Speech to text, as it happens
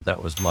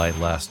That was my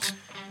last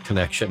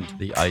connection to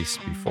the ice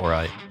before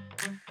I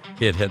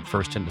hit head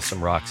first into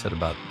some rocks at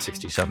about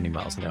 60, 70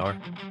 miles an hour.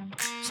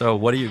 So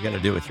what are you going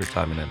to do with your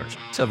time and energy?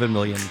 7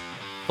 million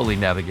fully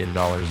navigated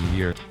dollars a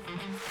year.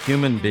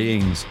 Human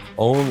beings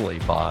only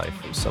buy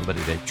from somebody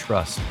they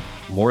trust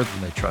more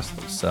than they trust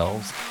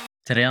themselves.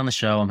 Today on the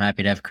show, I'm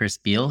happy to have Chris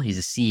Beall. He's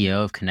the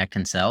CEO of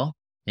ConnectAndSell.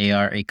 They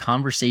are a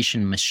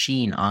conversation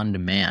machine on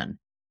demand.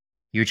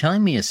 You're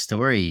telling me a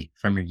story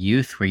from your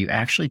youth where you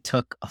actually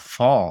took a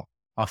fall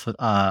off of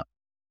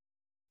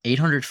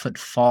 800-foot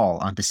fall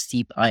onto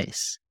steep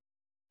ice.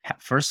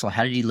 First of all,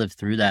 how did you live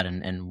through that,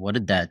 and what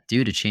did that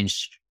do to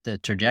change the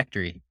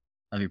trajectory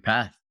of your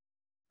path?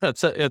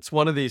 It's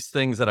one of these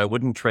things that I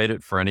wouldn't trade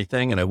it for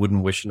anything, and I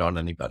wouldn't wish it on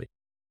anybody.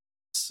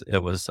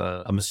 It was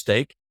a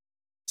mistake.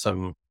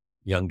 Some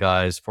young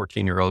guys,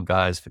 14-year-old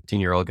guys,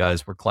 15-year-old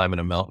guys were climbing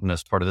a mountain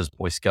as part of this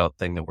Boy Scout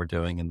thing that we're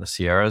doing in the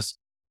Sierras.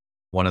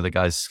 One of the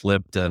guys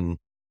slipped and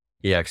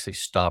he actually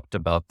stopped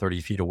about 30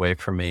 feet away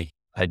from me.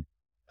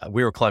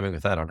 We were climbing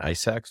with that on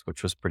ice axe,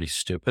 which was pretty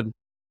stupid.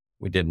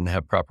 We didn't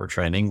have proper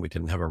training. We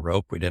didn't have a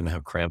rope. We didn't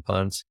have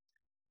crampons.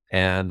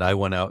 And I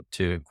went out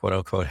to quote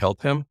unquote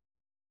help him.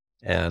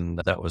 And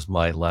that was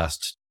my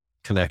last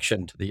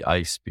connection to the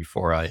ice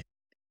before I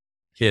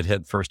hit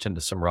head first into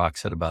some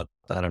rocks at about,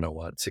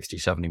 60,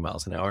 70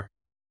 miles an hour,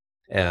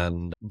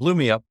 and blew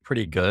me up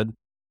pretty good.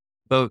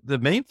 But the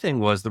main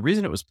thing was, the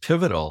reason it was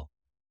pivotal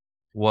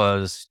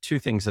was two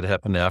things that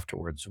happened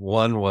afterwards.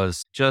 One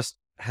was just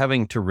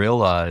having to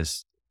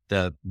realize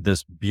that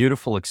this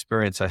beautiful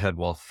experience I had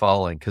while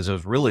falling, because it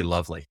was really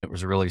lovely. It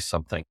was really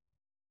something.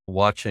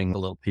 Watching a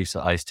little piece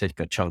of ice take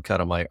a chunk out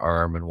of my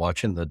arm and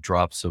watching the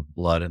drops of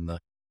blood in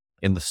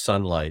the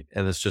sunlight.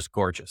 And it's just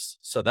gorgeous.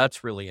 So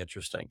that's really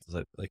interesting.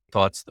 The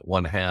thoughts that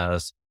one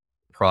has,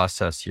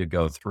 process you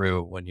go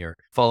through when you're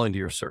falling to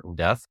your certain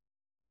death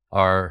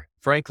are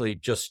frankly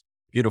just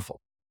beautiful.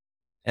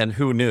 And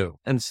who knew?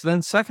 And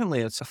then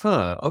secondly, it's,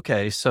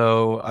 okay,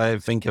 so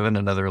I've been given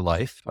another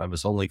life. I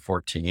was only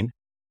 14.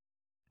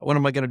 What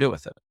am I going to do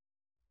with it?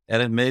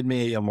 And it made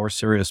me a more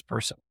serious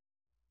person,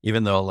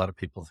 even though a lot of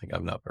people think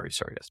I'm not very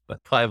serious,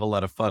 but I have a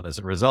lot of fun as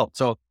a result.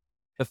 So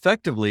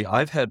effectively,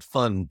 I've had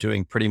fun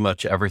doing pretty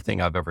much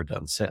everything I've ever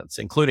done since,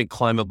 including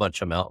climb a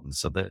bunch of mountains.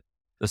 So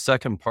the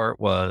second part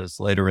was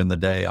later in the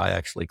day, I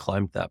actually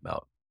climbed that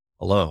mountain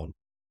alone.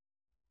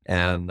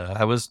 And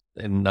I was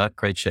in not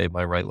great shape.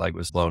 My right leg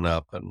was blown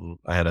up and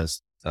I had a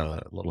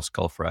little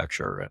skull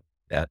fracture and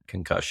that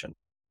concussion.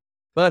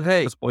 But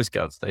hey, it's Boy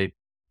Scouts, they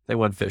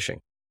went fishing.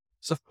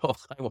 So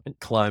I went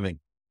climbing.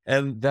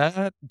 And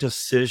that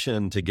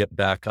decision to get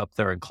back up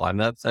there and climb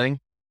that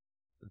thing,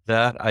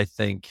 that I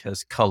think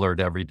has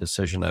colored every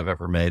decision I've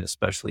ever made,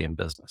 especially in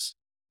business.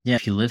 Yeah,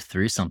 if you live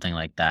through something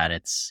like that,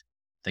 it's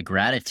the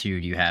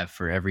gratitude you have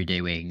for every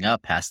day waking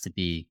up has to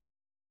be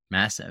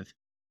massive.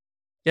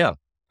 Yeah,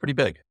 pretty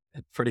big.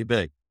 Pretty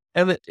big.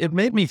 And it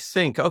made me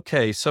think,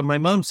 okay, so my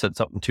mom said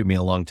something to me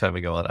a long time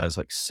ago when I was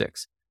like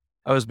 6.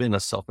 I was being a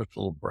selfish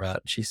little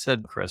brat. She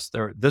said, Chris,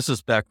 this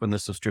is back when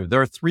this was true.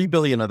 There are 3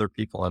 billion other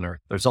people on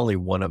earth. There's only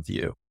one of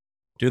you.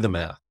 Do the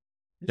math.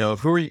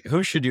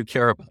 Who should you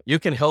care about? You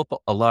can help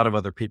a lot of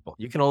other people.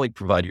 You can only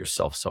provide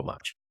yourself so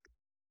much.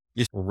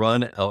 You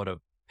run out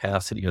of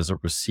capacity as a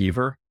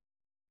receiver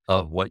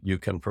of what you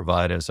can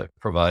provide as a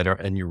provider,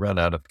 and you run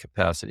out of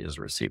capacity as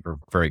a receiver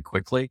very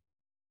quickly.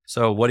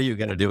 So what are you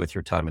going to do with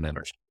your time and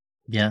energy?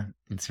 Yeah,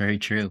 it's very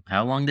true.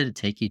 How long did it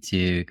take you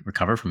to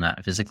recover from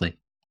that physically?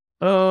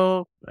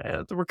 Oh,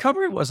 man, the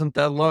recovery wasn't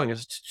that long. It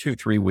was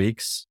 2-3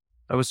 weeks.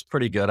 I was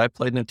pretty good. I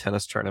played in a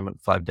tennis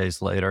tournament 5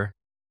 days later,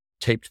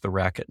 taped the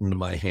racket into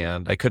my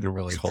hand. I couldn't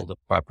really hold it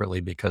properly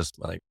because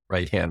my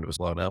right hand was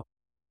blown out.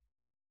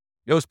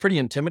 It was pretty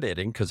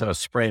intimidating because I was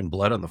spraying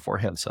blood on the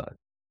forehand side.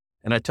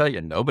 And I tell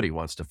you, nobody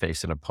wants to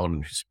face an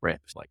opponent who sprays.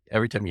 Like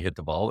every time you hit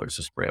the ball, there's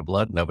a spray of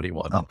blood. Nobody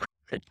wants.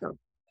 Oh.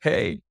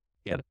 Hey,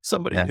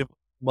 somebody, the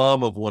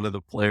mom of one of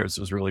the players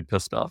was really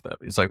pissed off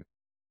at me. He's like,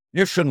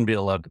 you shouldn't be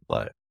allowed to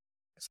play.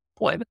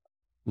 Play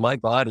my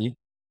body.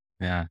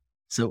 Yeah.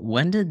 So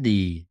when did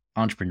the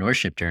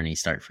entrepreneurship journey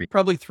start for you?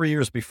 Probably 3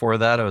 years before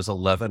that. I was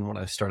 11 when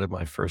I started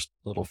my first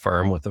little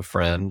firm with a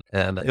friend.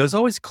 And it was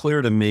always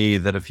clear to me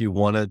that if you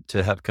wanted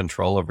to have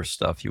control over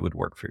stuff, you would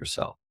work for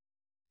yourself.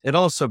 It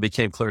also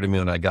became clear to me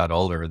when I got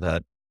older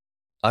that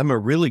I'm a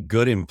really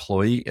good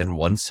employee in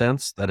one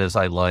sense. That is,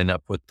 I line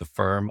up with the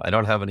firm. I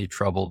don't have any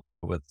trouble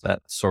with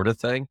that sort of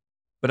thing.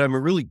 But I'm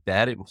a really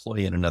bad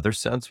employee in another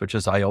sense, which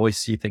is I always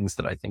see things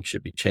that I think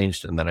should be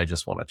changed and then I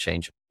just want to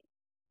change it.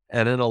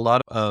 And in a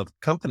lot of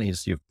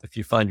companies, if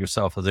you find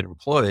yourself as an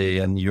employee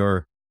and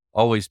you're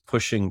always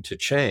pushing to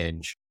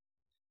change,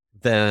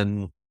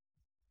 then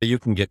you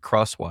can get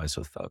crosswise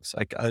with folks.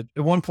 At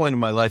one point in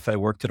my life, I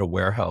worked at a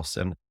warehouse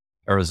in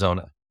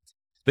Arizona,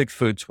 big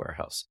foods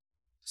warehouse.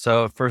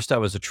 So at first I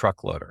was a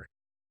truck loader,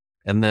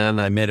 and then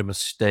I made a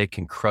mistake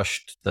and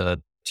crushed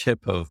the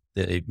tip of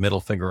the middle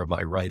finger of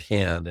my right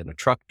hand in a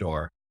truck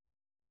door.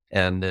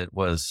 And it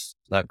was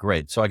not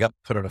great. So I got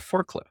put on a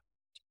forklift.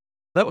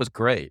 That was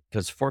great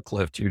because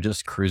forklift, you're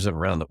just cruising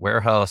around the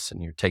warehouse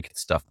and you're taking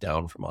stuff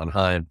down from on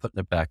high and putting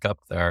it back up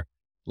there.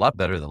 A lot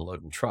better than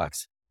loading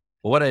trucks.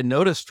 But what I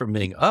noticed from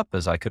being up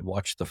is I could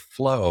watch the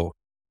flow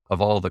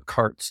of all the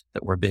carts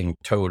that were being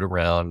towed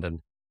around and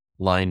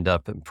lined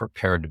up and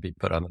prepared to be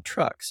put on the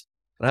trucks.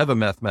 And I have a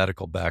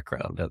mathematical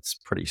background that's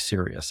pretty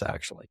serious,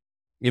 actually.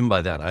 Even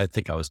by then, I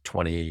think I was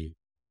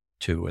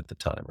 22 at the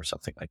time or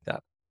something like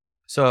that.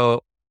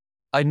 So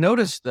I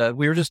noticed that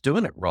we were just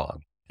doing it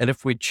wrong. And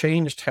if we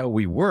changed how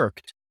we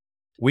worked,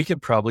 we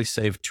could probably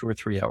save 2 or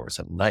 3 hours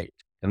a night.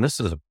 And this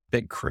is a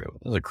big crew.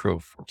 This is a crew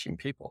of 14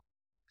 people.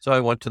 So I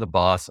went to the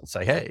boss and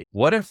say, hey,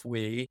 what if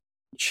we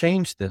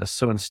change this?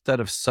 So instead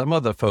of some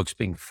of the folks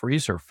being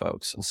freezer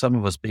folks and some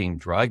of us being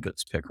dry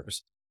goods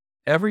pickers,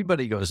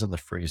 everybody goes in the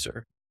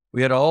freezer.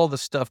 We had all the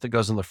stuff that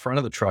goes in the front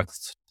of the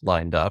trucks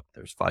lined up.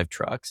 There's 5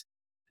 trucks.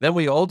 Then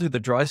we all do the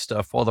dry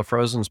stuff while the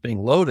frozen's being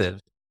loaded.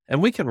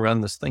 And we can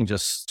run this thing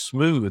just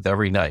smooth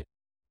every night.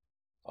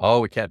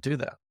 Oh, we can't do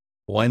that.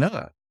 Why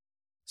not?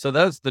 So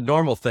that's the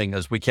normal thing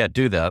is we can't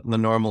do that. And the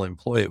normal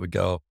employee would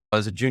go,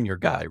 as a junior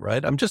guy,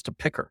 right? I'm just a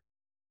picker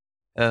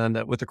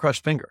and with a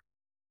crushed finger.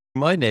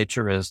 My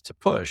nature is to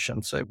push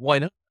and say, why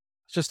not?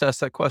 Just ask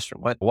that question.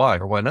 Why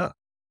or why not?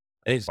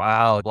 And he's,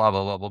 wow, blah,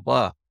 blah, blah, blah,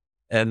 blah.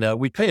 And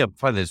we pay him,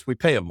 find this, we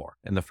pay him more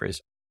in the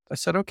freezer. I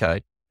said,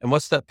 okay. And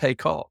what's that pay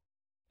called?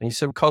 And he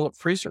said, we call it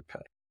freezer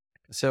pay.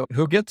 I said,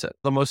 who gets it?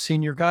 The most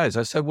senior guys.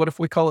 I said, what if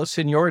we call it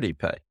seniority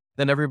pay?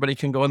 Then everybody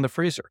can go in the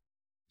freezer.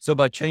 So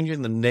by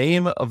changing the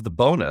name of the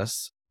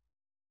bonus,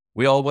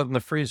 we all went in the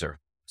freezer,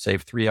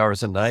 saved 3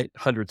 hours a night,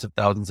 hundreds of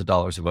thousands of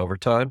dollars of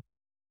overtime.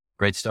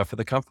 Great stuff for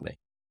the company.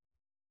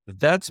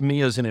 That's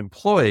me as an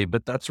employee,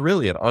 but that's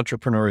really an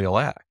entrepreneurial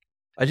act.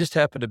 I just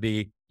happen to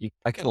be,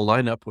 I got to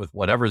line up with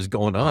whatever's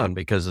going on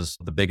because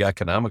the big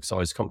economics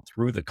always come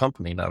through the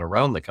company, not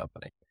around the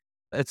company.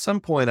 At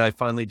some point, I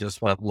finally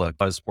just went, look,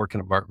 I was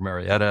working at Martin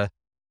Marietta,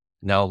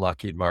 now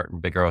Lockheed Martin,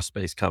 big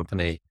aerospace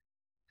company.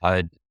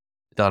 I'd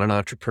done an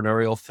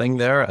entrepreneurial thing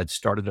there. I'd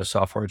started a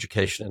software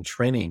education and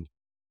training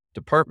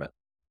department.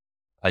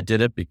 I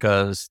did it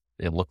because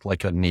it looked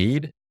like a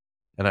need.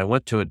 And I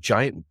went to a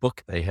giant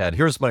book they had.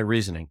 Here's my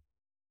reasoning.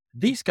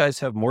 These guys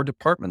have more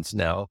departments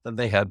now than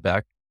they had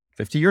back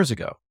 50 years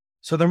ago.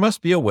 So there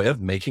must be a way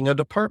of making a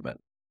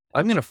department.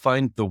 I'm going to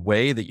find the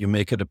way that you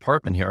make a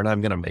department here, and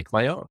I'm going to make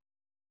my own.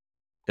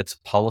 It's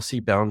a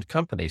policy-bound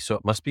company, so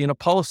it must be in a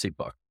policy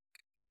book.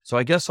 So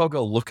I guess I'll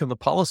go look in the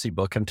policy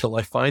book until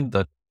I find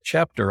the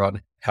chapter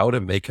on how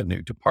to make a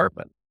new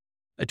department.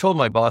 I told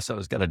my boss I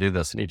was going to do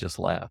this, and he just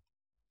laughed.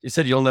 He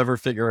said, you'll never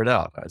figure it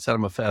out. I said,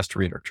 I'm a fast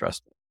reader,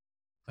 trust me.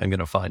 I'm going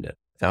to find it.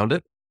 Found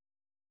it,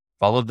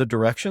 followed the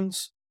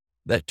directions.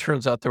 That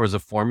turns out there was a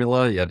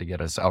formula. You had to get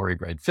a salary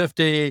grade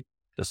 50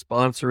 to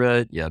sponsor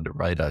it. You had to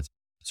write a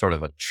sort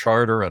of a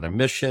charter and a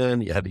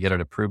mission. You had to get it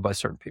approved by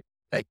certain people.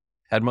 I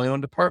had my own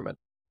department.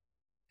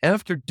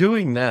 After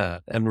doing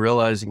that and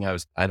realizing I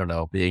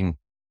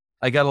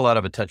got a lot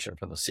of attention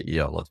from the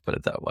CEO, let's put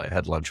it that way. I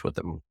had lunch with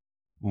him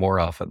more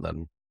often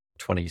than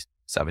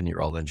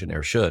 27-year-old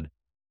engineer should.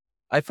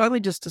 I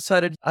finally just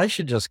decided I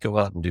should just go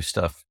out and do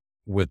stuff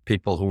with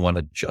people who want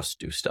to just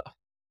do stuff.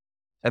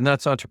 And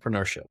that's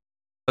entrepreneurship.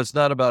 It's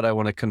not about, I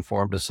want to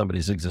conform to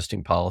somebody's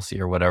existing policy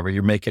or whatever.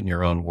 You're making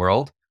your own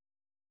world.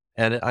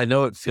 And I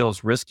know it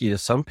feels risky to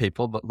some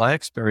people, but my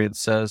experience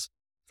says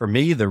for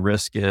me, the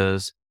risk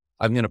is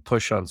I'm going to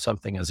push on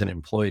something as an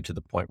employee to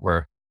the point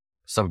where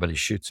somebody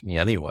shoots me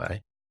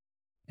anyway.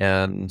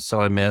 And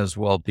so I may as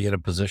well be in a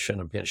position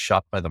of being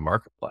shot by the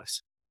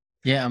marketplace.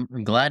 Yeah,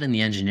 I'm glad in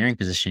the engineering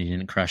position you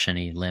didn't crush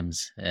any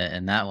limbs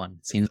in that one.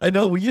 It seems I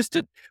know we used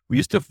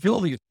to fill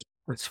these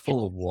it's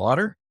full of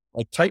water,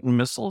 like Titan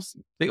missiles,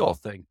 big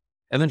old thing,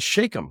 and then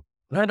shake them.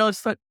 And I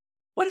noticed that,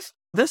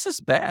 this is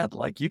bad.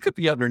 Like you could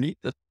be underneath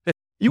this.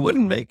 You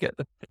wouldn't make it.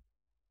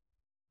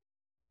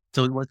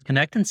 so. Was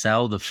Connect and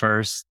Sell the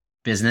first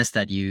business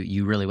that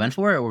you really went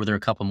for, or were there a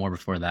couple more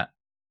before that?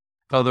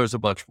 Oh, there's a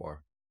bunch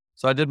more.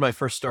 So I did my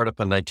first startup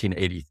in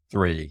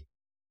 1983.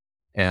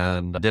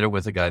 And I did it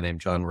with a guy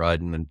named John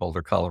Ryden in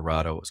Boulder,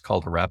 Colorado. It was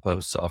called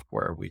Arapaho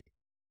Software. We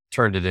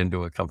turned it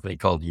into a company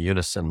called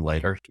Unison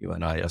later,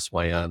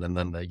 Unisyn. And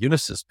then the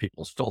Unisys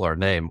people stole our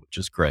name, which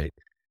is great.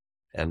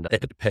 And they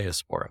had to pay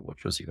us for it,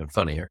 which was even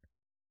funnier.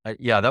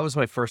 That was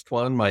my first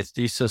one. My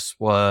thesis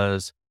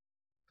was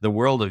the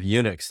world of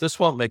Unix. This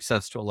won't make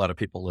sense to a lot of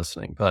people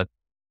listening, but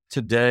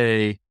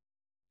today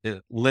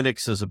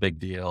Linux is a big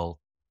deal.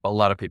 A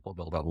lot of people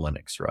build on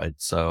Linux, right?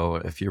 So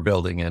if you're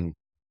building in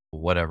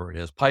whatever it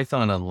is,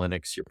 Python on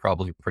Linux, you're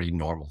probably a pretty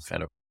normal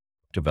kind of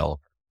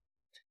developer.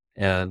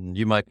 And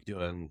you might be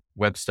doing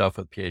web stuff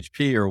with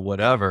PHP or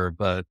whatever.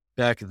 But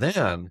back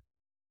then,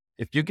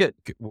 if you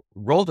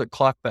roll the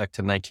clock back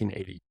to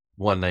 1981,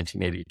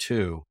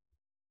 1982,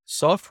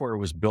 software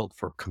was built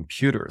for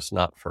computers,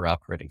 not for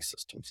operating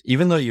systems.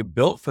 Even though you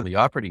built for the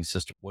operating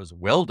system, was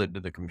welded to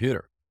the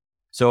computer.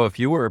 So if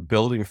you were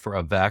building for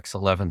a VAX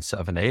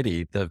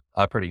 11780, the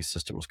operating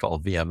system was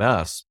called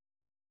VMS.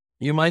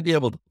 You might be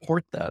able to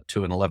port that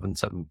to an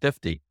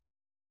 11750.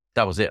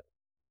 That was it.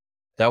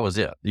 That was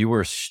it. You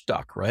were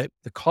stuck, right?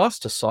 The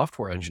cost of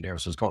software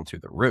engineers was going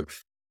through the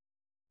roof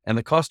and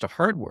the cost of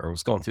hardware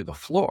was going through the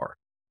floor.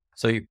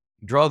 So you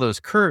draw those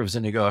curves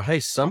and you go, hey,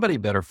 somebody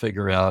better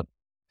figure out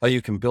how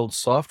you can build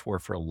software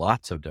for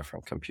lots of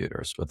different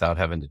computers without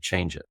having to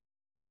change it.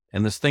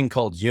 And this thing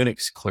called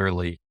Unix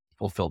clearly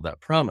fulfilled that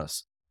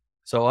promise.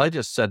 So I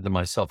just said to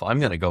myself, I'm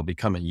going to go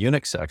become a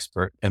Unix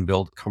expert and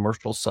build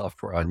commercial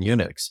software on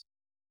Unix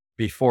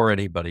before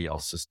anybody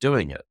else is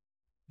doing it.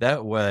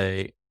 That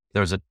way,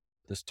 there's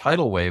this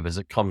tidal wave as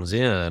it comes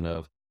in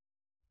of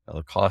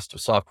the cost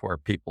of software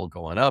people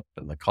going up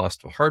and the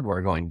cost of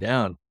hardware going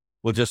down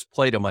will just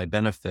play to my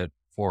benefit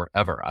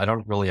forever. I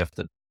don't really have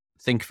to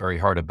think very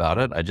hard about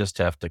it. I just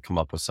have to come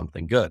up with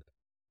something good.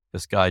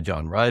 This guy,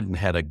 John Ryden,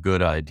 had a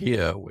good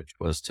idea, which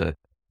was to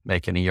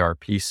make an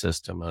ERP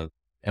system, a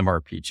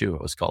MRP2,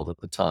 it was called at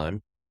the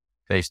time,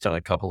 based on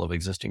a couple of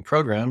existing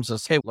programs. I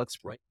said, hey, let's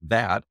write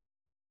that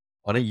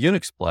on a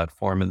Unix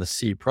platform in the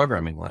C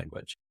programming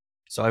language.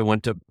 So I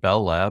went to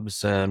Bell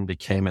Labs and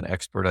became an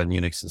expert on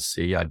Unix and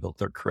C. I built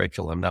their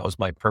curriculum. That was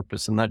my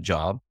purpose in that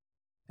job.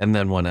 And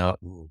then went out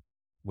and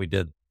we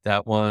did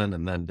that one.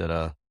 And then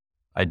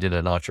I did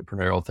an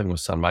entrepreneurial thing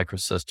with Sun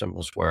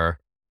Microsystems where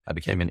I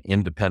became an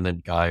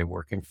independent guy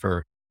working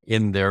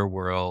in their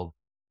world,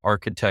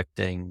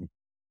 architecting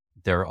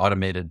their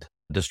automated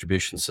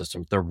distribution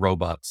systems, their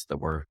robots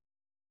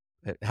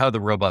how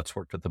the robots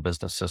worked with the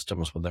business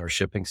systems when they were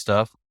shipping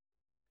stuff.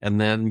 And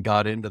then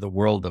got into the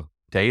world of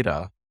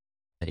data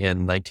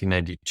in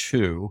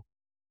 1992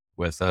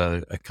 with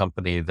a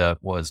company that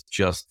was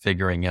just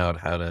figuring out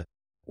how to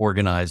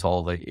organize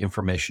all the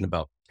information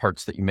about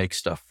parts that you make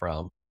stuff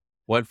from.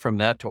 Went from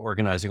that to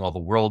organizing all the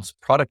world's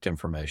product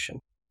information,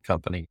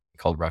 company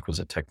called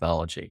Requisite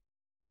Technology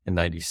in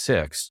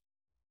 96.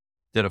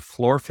 Did a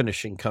floor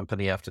finishing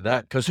company after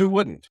that, because who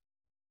wouldn't?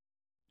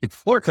 It's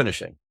floor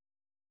finishing.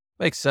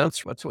 Makes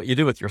sense. That's what you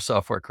do with your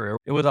software career.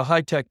 It was a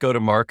high-tech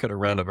go-to-market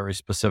around a very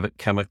specific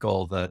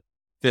chemical that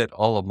fit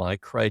all of my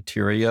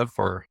criteria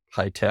for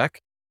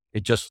high-tech.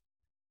 It just,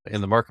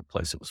 in the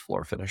marketplace, it was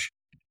floor finish.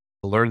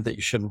 I learned that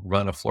you shouldn't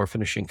run a floor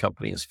finishing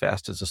company as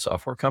fast as a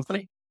software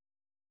company.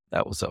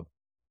 That was a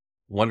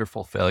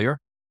wonderful failure.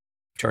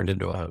 Turned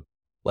into a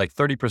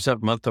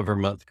 30% month over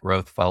month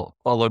growth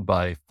followed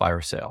by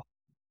fire sale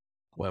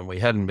when we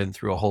hadn't been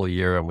through a whole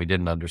year and we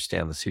didn't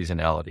understand the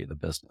seasonality of the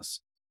business.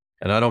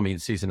 And I don't mean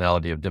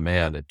seasonality of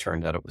demand. It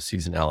turned out it was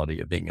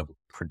seasonality of being able to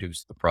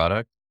produce the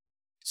product.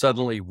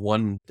 Suddenly,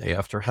 one day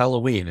after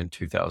Halloween in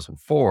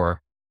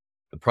 2004,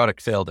 the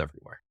product failed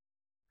everywhere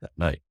that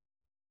night.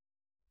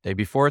 Day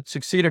before, it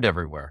succeeded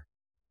everywhere.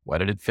 Why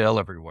did it fail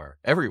everywhere?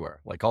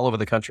 Everywhere, like all over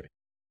the country.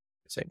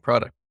 Same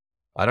product.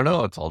 I don't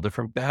know. It's all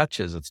different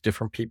batches. It's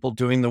different people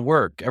doing the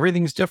work.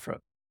 Everything's different.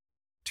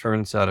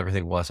 Turns out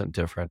everything wasn't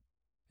different.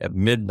 At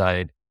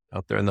midnight,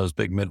 out there in those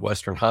big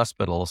Midwestern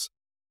hospitals,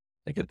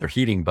 they get their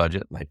heating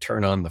budget and they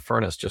turn on the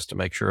furnace just to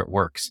make sure it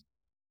works.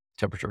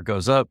 Temperature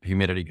goes up,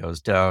 humidity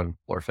goes down,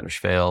 floor finish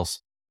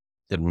fails.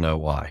 Didn't know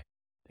why.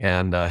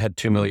 And I had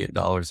 $2 million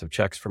of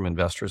checks from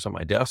investors on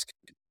my desk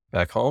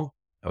back home.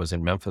 I was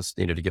in Memphis,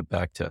 needed to get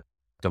back to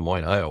Des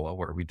Moines, Iowa,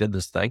 where we did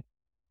this thing.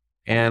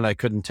 And I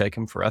couldn't take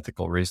them for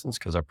ethical reasons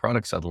because our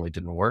product suddenly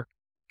didn't work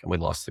and we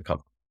lost the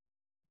company.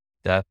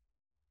 That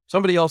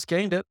somebody else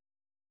gained it.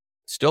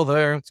 Still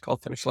there. It's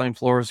called Finish Line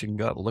Floors. You can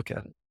go out and look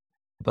at it.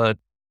 But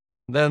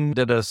then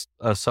did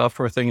a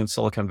software thing in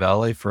Silicon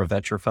Valley for a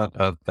venture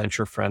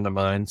friend of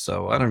mine.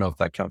 So I don't know if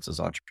that counts as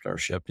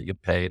entrepreneurship. You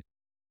get paid.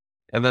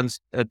 And then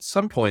at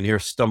some point here,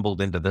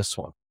 stumbled into this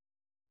one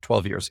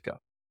 12 years ago.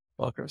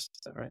 Well, Chris,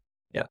 is that right?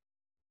 Yeah.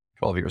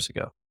 12 years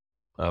ago.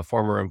 A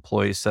former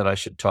employee said I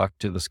should talk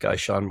to this guy,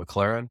 Sean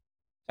McLaren.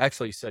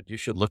 Actually, he said, you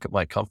should look at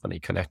my company,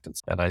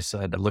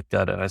 ConnectAndSell. And I looked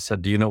at it and I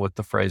said, do you know what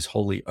the phrase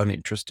wholly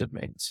uninterested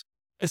means?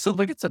 I said,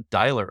 look, it's a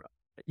dialer.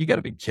 You got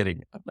to be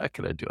kidding. I'm not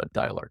going to do a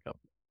dialer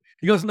company.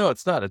 He goes, no,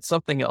 it's not. It's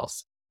something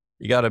else.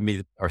 You got to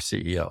meet our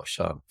CEO,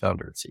 Sean,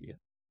 founder and CEO.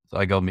 So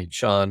I go meet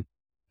Sean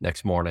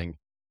next morning.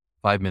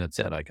 5 minutes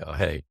in, I go,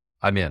 hey,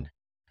 I'm in.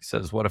 He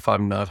says, what if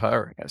I'm not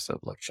hiring? I said,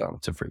 look, Sean,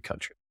 it's a free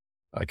country.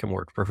 I can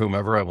work for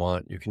whomever I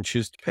want. You can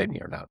choose to pay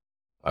me or not.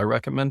 I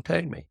recommend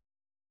paying me.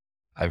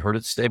 I've heard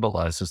it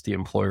stabilizes the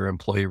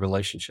employer-employee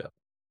relationship.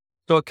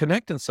 So at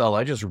ConnectAndSell,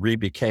 I just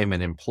became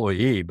an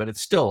employee, but it's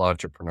still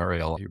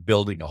entrepreneurial. You're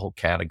building a whole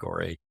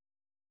category.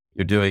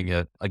 You're doing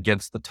it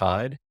against the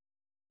tide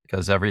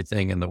because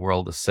everything in the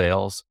world of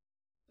sales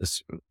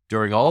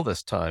during all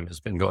this time has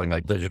been going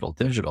like digital.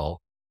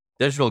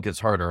 Digital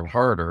gets harder and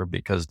harder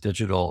because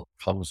digital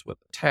comes with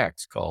a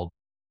tax called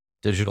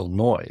digital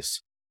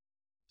noise.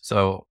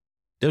 So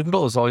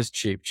digital is always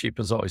cheap. Cheap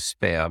is always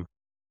spam.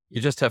 You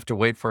just have to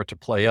wait for it to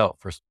play out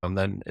first. And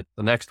then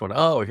the next one,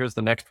 oh, here's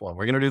the next one.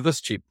 We're going to do this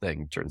cheap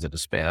thing. Turns into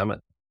spam.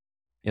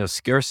 And,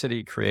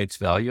 scarcity creates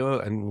value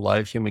and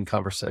live human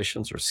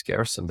conversations are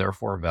scarce and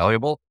therefore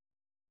valuable.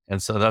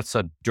 And so that's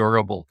a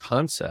durable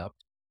concept,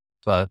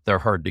 but they're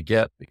hard to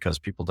get because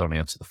people don't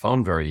answer the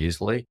phone very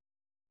easily,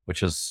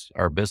 which is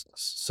our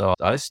business. So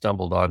I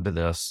stumbled onto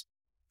this,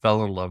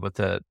 fell in love with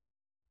it,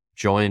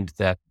 joined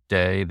that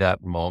day,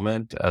 that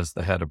moment as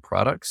the head of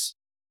products.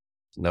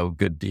 No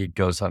good deed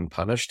goes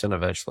unpunished. And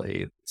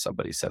eventually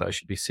somebody said I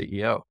should be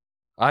CEO.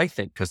 I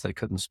think because they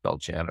couldn't spell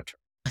janitor.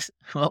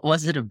 What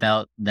was it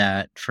about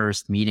that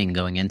first meeting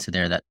going into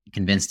there that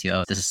convinced you,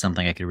 oh, this is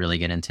something I could really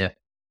get into? It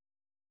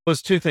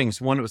was two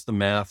things. One, it was the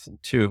math, and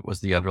two, it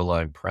was the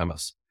underlying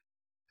premise.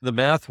 The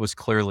math was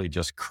clearly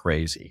just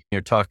crazy.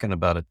 You're talking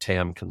about a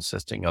TAM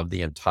consisting of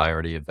the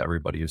entirety of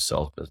everybody who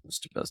sells business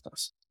to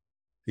business.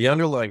 The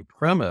underlying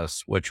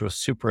premise, which was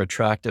super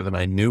attractive and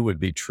I knew would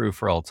be true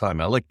for all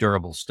time. I like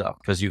durable stuff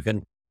because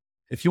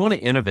if you want to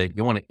innovate,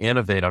 you want to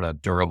innovate on a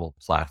durable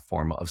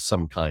platform of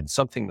some kind,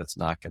 something that's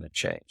not going to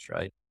change,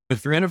 right?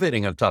 If you're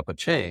innovating on top of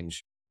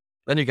change,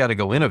 then you got to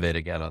go innovate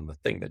again on the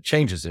thing that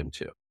changes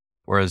into.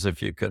 Whereas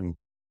if you can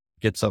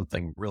get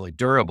something really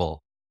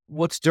durable,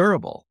 what's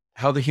durable?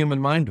 How the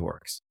human mind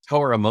works, how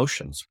our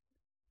emotions.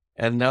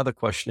 And now the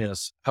question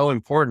is, how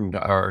important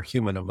are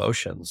human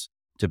emotions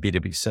to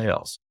B2B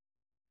sales?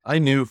 I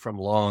knew from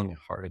long,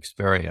 hard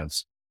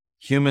experience,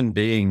 human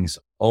beings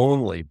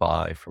only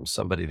buy from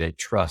somebody they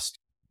trust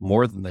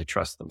more than they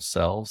trust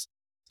themselves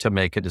to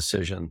make a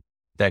decision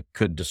that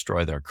could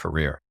destroy their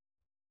career.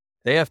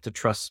 They have to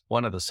trust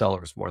one of the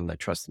sellers more than they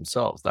trust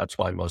themselves. That's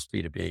why most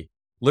B2B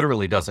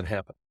literally doesn't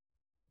happen.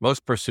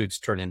 Most pursuits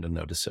turn into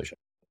no decision.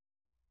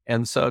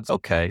 And so it's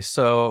okay.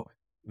 So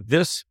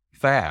this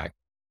fact,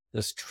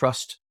 this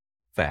trust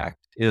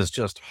fact is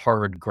just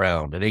hard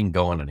ground. It ain't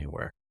going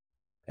anywhere.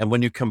 And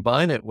when you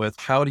combine it with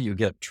how do you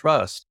get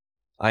trust,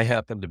 I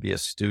happen to be a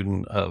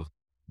student of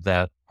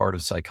that part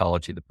of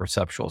psychology, the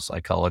perceptual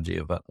psychology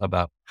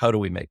about how do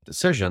we make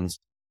decisions.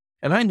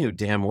 And I knew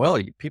damn well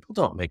people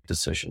don't make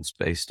decisions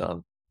based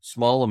on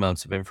small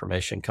amounts of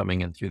information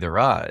coming in through their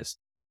eyes.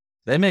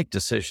 They make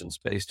decisions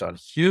based on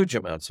huge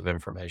amounts of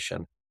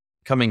information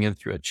coming in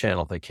through a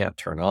channel they can't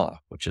turn off,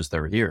 which is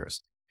their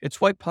ears.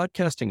 It's why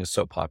podcasting is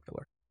so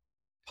popular.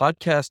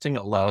 Podcasting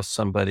allows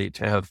somebody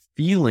to have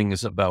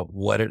feelings about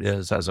what it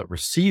is as a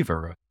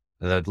receiver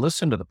that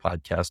listen to the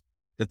podcast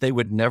that they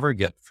would never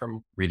get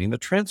from reading the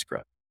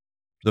transcript.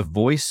 The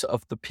voice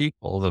of the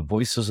people, the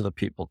voices of the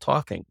people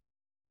talking,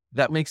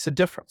 that makes a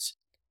difference.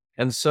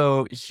 And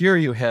so here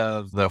you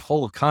have the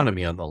whole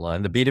economy on the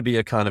line. The B2B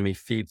economy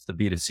feeds the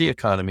B2C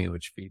economy,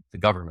 which feeds the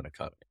government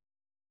economy.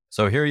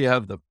 So here you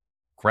have the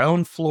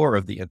ground floor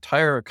of the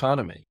entire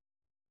economy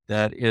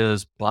that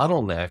is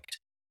bottlenecked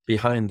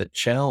behind the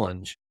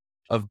challenge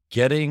of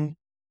getting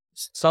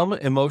some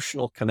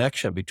emotional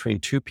connection between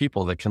two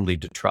people that can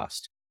lead to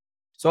trust.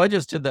 So I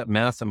just did that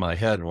math in my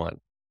head and went,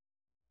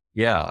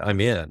 yeah, I'm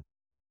in.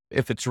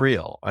 If it's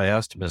real, I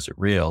asked him, is it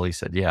real? He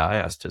said, yeah. I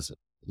asked, is it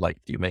like,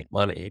 do you make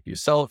money? Do you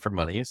sell it for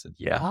money? He said,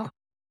 yeah. I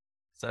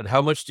said,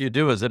 how much do you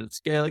do? Is it at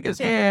scale? He goes,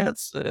 yeah,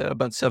 it's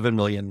about 7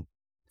 million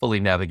fully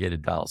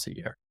navigated dials a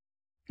year.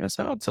 I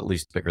said, oh, it's at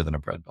least bigger than a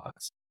bread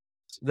box.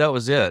 So that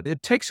was it.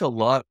 It takes a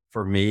lot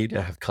for me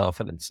to have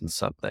confidence in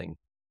something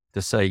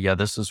to say, yeah,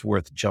 this is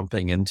worth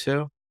jumping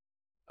into.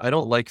 I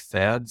don't like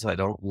fads. I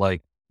don't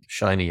like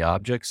shiny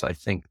objects. I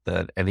think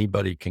that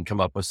anybody can come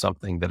up with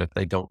something that if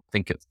they don't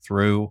think it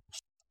through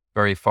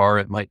very far,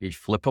 it might be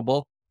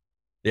flippable.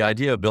 The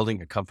idea of building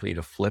a company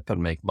to flip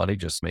and make money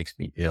just makes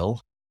me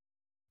ill.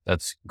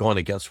 That's going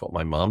against what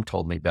my mom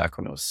told me back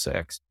when I was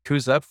 6.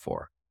 Who's that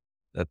for?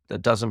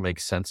 That doesn't make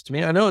sense to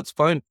me. I know it's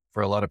fine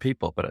for a lot of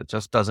people, but it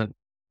just doesn't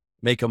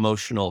make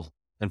emotional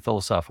and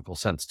philosophical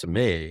sense to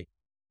me.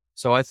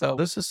 So I thought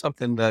this is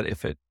something that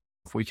if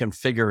we can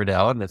figure it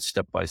out and it's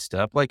step by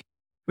step, like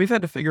we've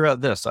had to figure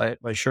out this.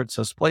 My shirt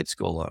says Flight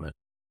School on it.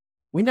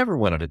 We never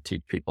wanted to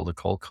teach people to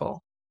cold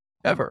call,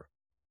 ever.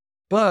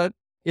 But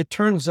it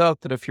turns out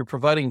that if you're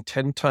providing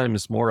 10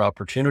 times more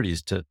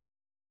opportunities to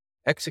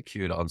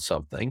execute on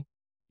something,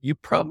 you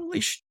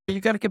probably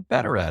you got to get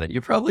better at it.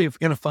 You're probably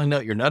going to find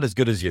out you're not as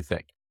good as you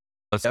think.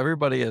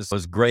 Everybody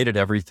was great at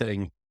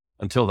everything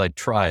until they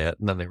try it,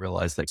 and then they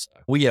realize that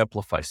we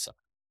amplify suck.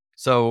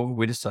 So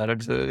we decided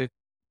to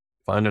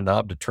find a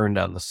knob to turn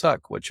down the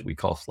suck, which we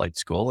call Flight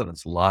School, and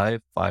it's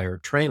live fire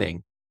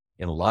training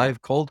in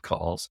live cold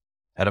calls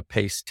at a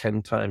pace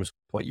 10 times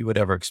what you would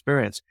ever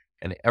experience.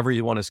 And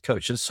everyone is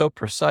coached. It's so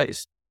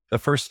precise. The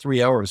first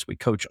 3 hours, we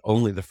coach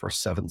only the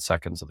first 7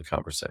 seconds of the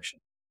conversation,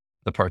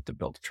 the part that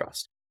builds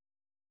trust,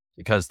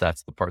 because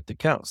that's the part that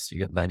counts. You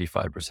get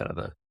 95% of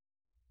the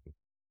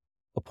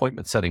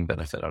appointment setting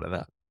benefit out of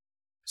that.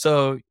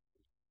 So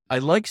I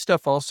like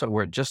stuff also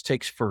where it just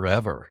takes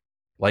forever,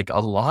 like a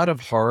lot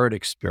of hard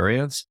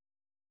experience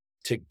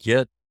to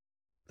get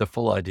the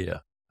full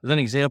idea. As an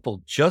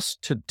example, just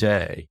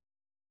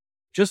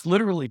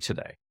literally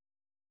today,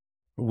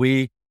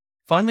 we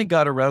finally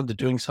got around to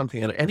doing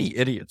something that any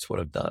idiots would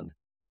have done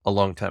a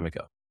long time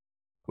ago,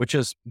 which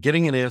is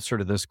getting an answer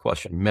to this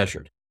question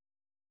measured.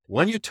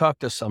 When you talk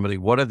to somebody,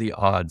 what are the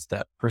odds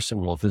that person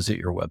will visit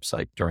your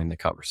website during the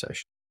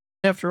conversation?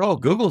 After all,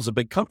 Google's a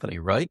big company,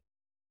 right?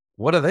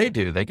 What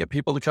do? They get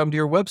people to come to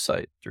your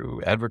website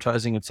through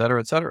advertising, et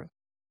cetera, et cetera.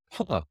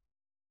 Huh.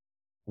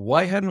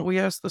 Why hadn't we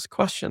asked this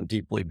question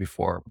deeply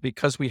before?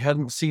 Because we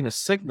hadn't seen a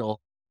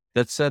signal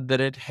that said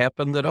that it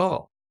happened at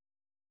all.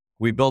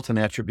 We built an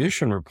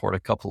attribution report a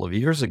couple of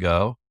years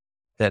ago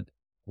that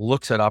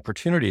looks at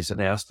opportunities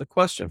and asks the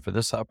question, for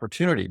this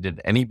opportunity,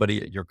 did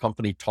anybody at your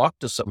company talk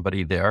to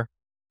somebody there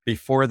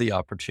before the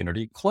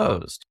opportunity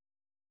closed?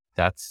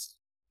 That's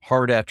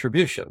hard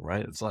attribution,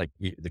 right? It's like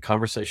the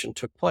conversation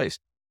took place.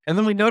 And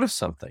then we noticed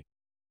something.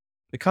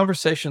 The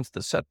conversations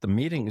that set the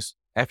meetings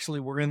actually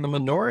were in the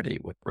minority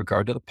with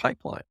regard to the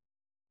pipeline.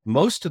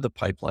 Most of the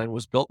pipeline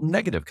was built in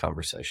negative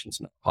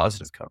conversations, not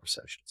positive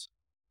conversations.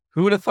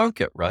 Who would have thunk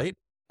it, right?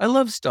 I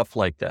love stuff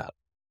like that.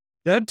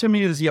 That to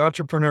me is the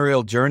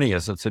entrepreneurial journey,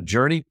 is it's a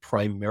journey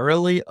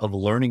primarily of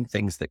learning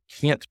things that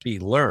can't be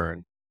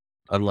learned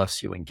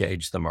unless you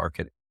engage the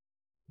market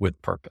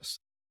with purpose.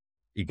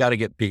 You got to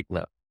get beaten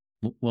up.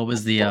 What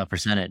was the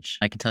percentage?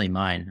 I can tell you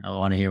mine. I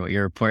want to hear what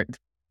your report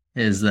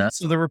is.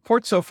 So the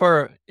report so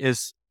far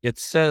is, it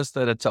says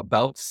that it's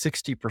about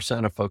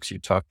 60% of folks you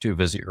talk to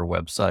visit your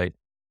website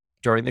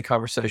during the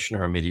conversation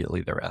or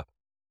immediately thereafter,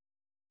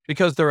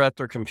 because they're at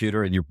their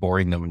computer and you're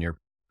boring them and you're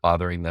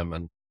bothering them,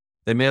 and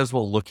they may as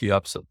well look you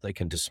up so that they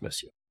can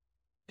dismiss you.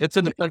 It's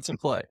a defensive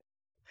play.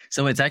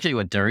 So it's actually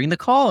what, during the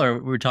call,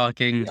 or we're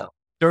talking? Yeah.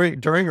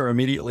 During or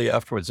immediately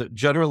afterwards.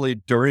 Generally,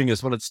 during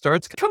is when it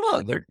starts. Come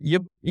on,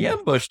 you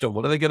ambushed them.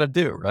 What are they going to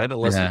do, right?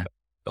 Unless you're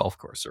golf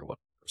course or what,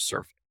 or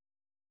surfing.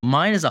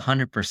 Mine is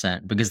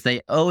 100% because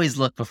they always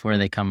look before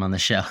they come on the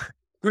show.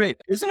 Great.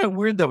 Isn't it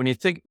weird though, when you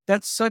think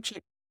it's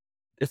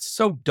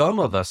so dumb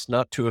of us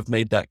not to have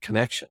made that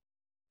connection,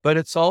 but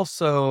it's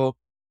also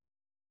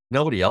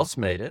nobody else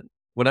made it.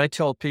 When I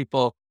tell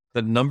people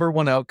the number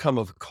one outcome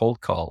of a cold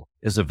call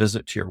is a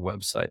visit to your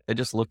website, they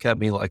just look at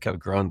me like I've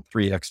grown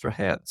 3 extra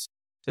heads.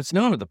 It's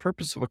no, the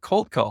purpose of a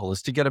cold call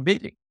is to get a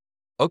meeting.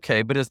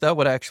 Okay, but is that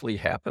what actually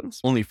happens?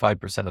 Only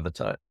 5% of the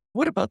time.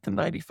 What about the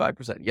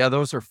 95%? Yeah,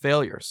 those are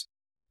failures.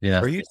 Yeah.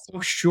 Are you so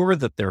sure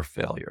that they're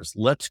failures?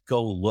 Let's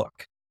go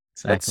look.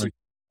 Exactly.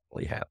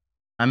 Let's see.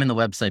 I'm in the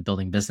website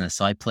building business,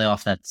 so I play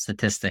off that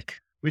statistic.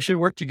 We should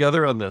work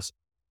together on this.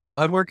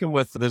 I'm working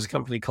with, there's a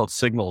company called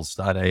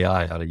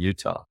Signals.ai out of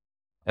Utah,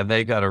 and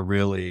they got a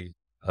really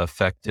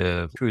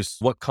effective,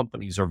 what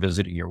companies are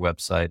visiting your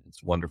website.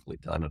 It's wonderfully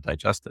done and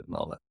digested and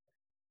all that.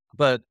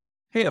 But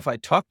hey, if I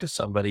talk to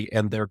somebody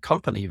and their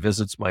company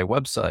visits my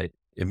website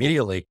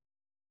immediately,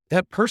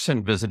 that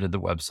person visited the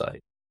website.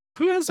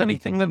 Who has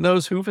anything that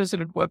knows who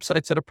visited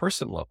websites at a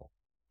person level?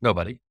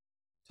 Nobody.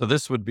 So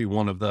this would be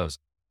one of those.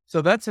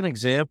 So that's an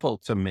example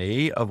to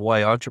me of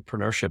why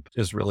entrepreneurship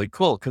is really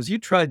cool, because you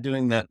try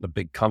doing that in a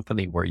big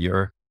company where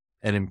you're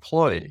an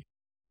employee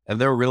and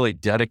they're really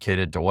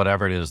dedicated to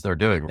whatever it is they're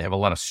doing. They have a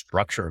lot of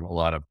structure and a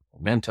lot of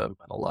momentum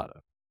and a lot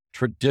of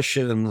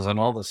traditions and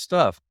all this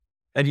stuff.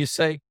 And you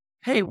say,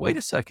 hey, wait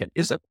a second.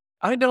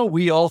 I know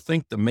we all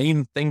think the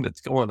main thing that's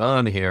going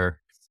on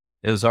here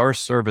is our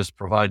service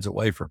provides a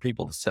way for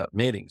people to set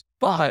meetings,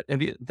 but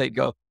they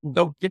go,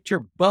 no, get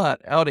your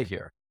butt out of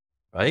here,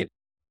 right?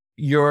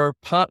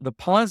 The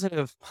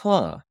positive,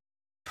 I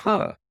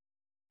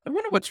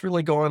wonder what's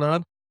really going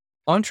on.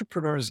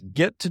 Entrepreneurs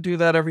get to do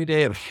that every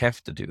day and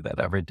have to do that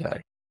every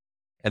day.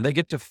 And they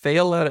get to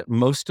fail at it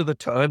most of the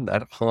time.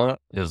 That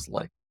is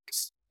like,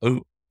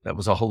 oh, that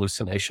was a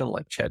hallucination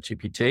like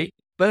ChatGPT,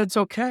 but it's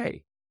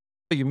okay.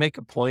 You make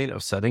a point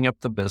of setting up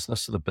the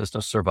business so the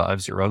business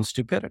survives your own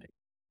stupidity.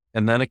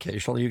 And then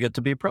occasionally you get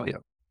to be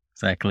brilliant.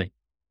 Exactly.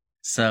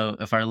 So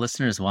if our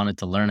listeners wanted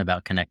to learn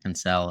about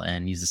ConnectAndSell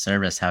and use the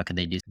service, how could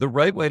they do? The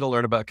right way to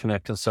learn about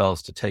ConnectAndSell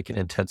is to take an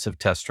intensive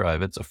test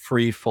drive. It's a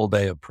free full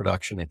day of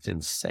production. It's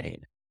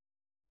insane.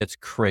 It's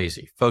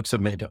crazy. Folks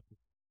have made,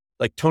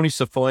 like Tony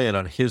Safoyan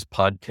on his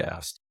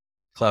podcast,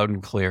 Cloud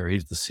and Clear.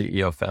 He's the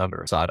CEO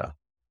founder of SADA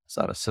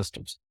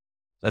Systems.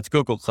 That's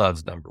Google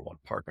Cloud's number one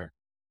partner.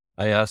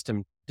 I asked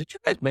him, did you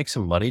guys make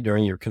some money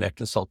during your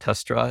ConnectAndSell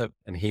test drive?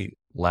 And he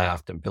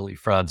laughed. And Billy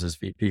Franz, his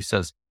VP,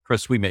 says,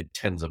 Chris, we made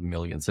tens of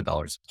millions of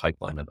dollars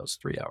pipeline in those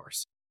 3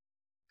 hours.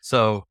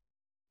 So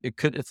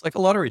it's like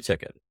a lottery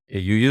ticket.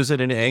 You use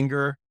it in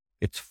anger.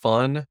 It's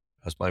fun.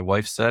 As my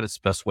wife said, it's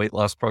the best weight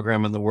loss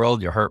program in the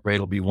world. Your heart rate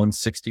will be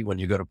 160 when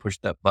you go to push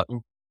that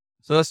button.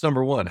 So that's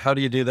number one. How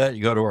do you do that?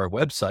 You go to our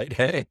website,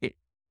 hey,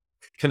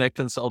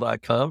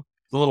 ConnectAndSell.com.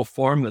 The little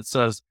form that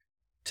says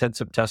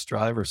intensive test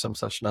drive or some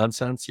such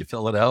nonsense. You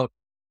fill it out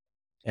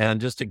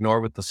and just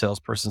ignore what the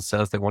salesperson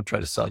says. They won't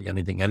try to sell you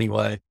anything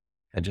anyway,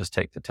 and just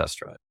take the test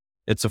drive.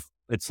 It's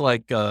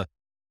like an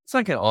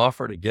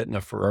offer to get in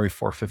a Ferrari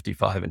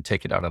 455 and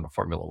take it out on a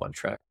Formula One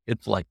track.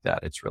 It's like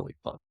that. It's really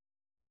fun.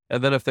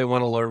 And then if they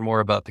want to learn more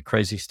about the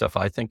crazy stuff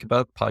I think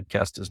about,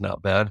 podcast is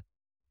not bad.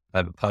 I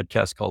have a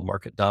podcast called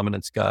Market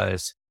Dominance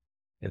Guys.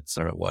 It's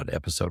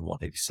episode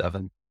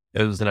 187.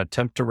 It was an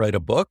attempt to write a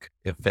book.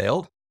 It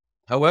failed.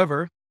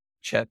 However,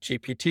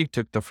 ChatGPT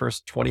took the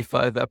first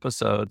 25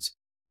 episodes,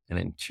 and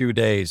in 2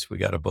 days, we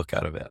got a book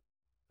out of it.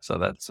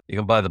 So you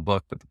can buy the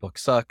book, but the book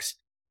sucks.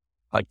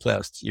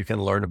 Podcasts, you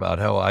can learn about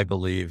how I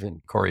believe,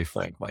 and Corey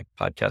Frank, my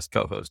podcast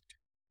co-host,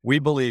 we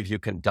believe you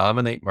can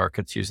dominate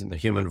markets using the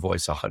human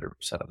voice 100%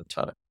 of the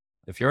time.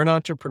 If you're an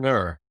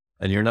entrepreneur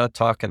and you're not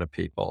talking to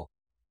people,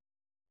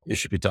 you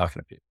should be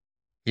talking to people.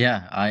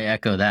 Yeah, I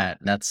echo that.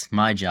 That's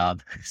my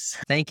job.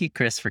 Thank you,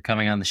 Chris, for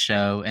coming on the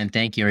show. And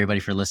thank you, everybody,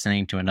 for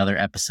listening to another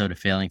episode of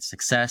Failing to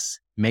Success.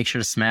 Make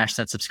sure to smash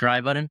that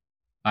subscribe button.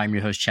 I'm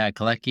your host, Chad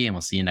Kalecki, and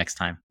we'll see you next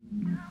time.